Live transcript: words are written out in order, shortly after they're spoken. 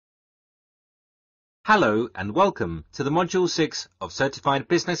Hello and welcome to the Module 6 of Certified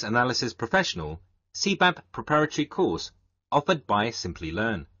Business Analysis Professional CBAP Preparatory course offered by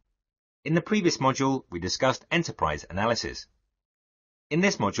Simplilearn. In the previous module, we discussed enterprise analysis. In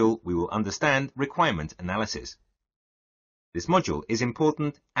this module, we will understand requirement analysis. This module is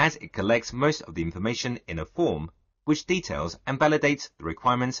important as it collects most of the information in a form which details and validates the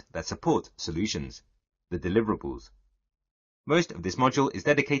requirements that support solutions, the deliverables. Most of this module is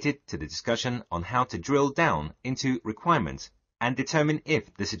dedicated to the discussion on how to drill down into requirements and determine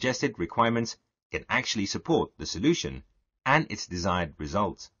if the suggested requirements can actually support the solution and its desired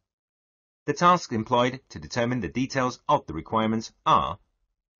results. The tasks employed to determine the details of the requirements are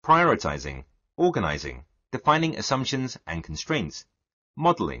prioritizing, organizing, defining assumptions and constraints,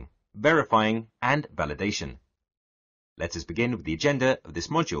 modeling, verifying, and validation. Let us begin with the agenda of this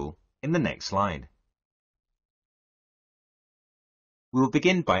module in the next slide. We will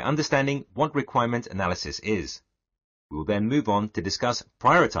begin by understanding what requirement analysis is. We will then move on to discuss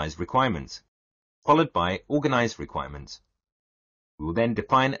prioritized requirements, followed by organized requirements. We will then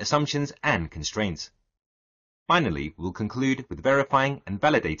define assumptions and constraints. Finally, we will conclude with verifying and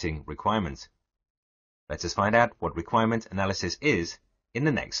validating requirements. Let us find out what requirement analysis is in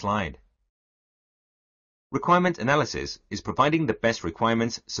the next slide. Requirement analysis is providing the best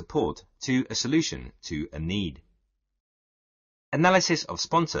requirements support to a solution to a need. Analysis of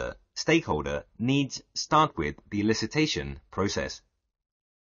sponsor, stakeholder needs start with the elicitation process.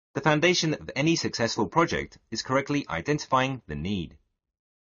 The foundation of any successful project is correctly identifying the need.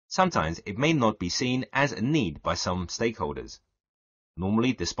 Sometimes it may not be seen as a need by some stakeholders.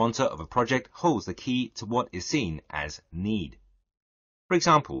 Normally, the sponsor of a project holds the key to what is seen as need. For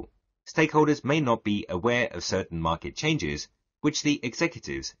example, stakeholders may not be aware of certain market changes which the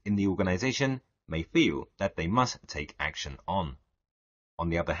executives in the organization may feel that they must take action on. On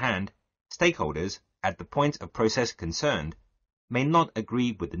the other hand, stakeholders, at the point of process concerned, may not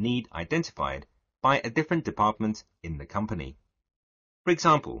agree with the need identified by a different department in the company. For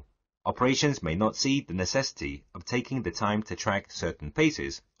example, operations may not see the necessity of taking the time to track certain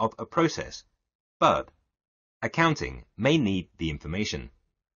phases of a process, but accounting may need the information.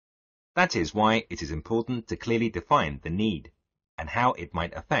 That is why it is important to clearly define the need and how it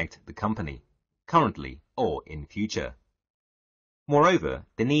might affect the company, currently or in future. Moreover,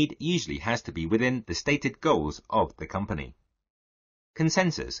 the need usually has to be within the stated goals of the company.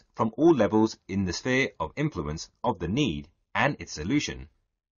 Consensus from all levels in the sphere of influence of the need and its solution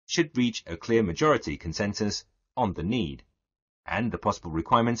should reach a clear majority consensus on the need and the possible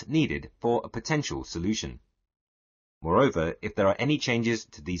requirements needed for a potential solution. Moreover, if there are any changes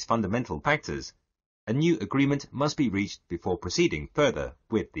to these fundamental factors, a new agreement must be reached before proceeding further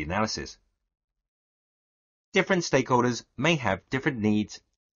with the analysis. Different stakeholders may have different needs,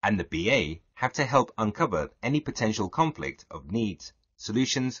 and the BA have to help uncover any potential conflict of needs,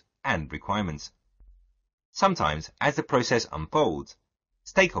 solutions, and requirements. Sometimes, as the process unfolds,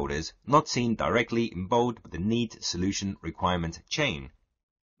 stakeholders not seen directly involved with the need-solution requirement chain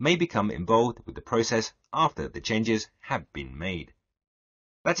may become involved with the process after the changes have been made.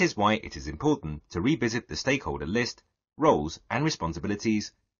 That is why it is important to revisit the stakeholder list, roles, and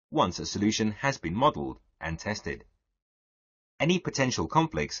responsibilities once a solution has been modeled and tested. Any potential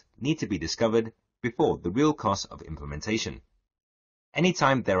conflicts need to be discovered before the real cost of implementation.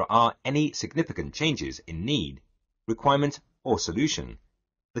 Anytime there are any significant changes in need, requirement, or solution,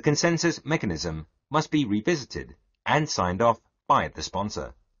 the consensus mechanism must be revisited and signed off by the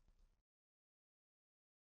sponsor.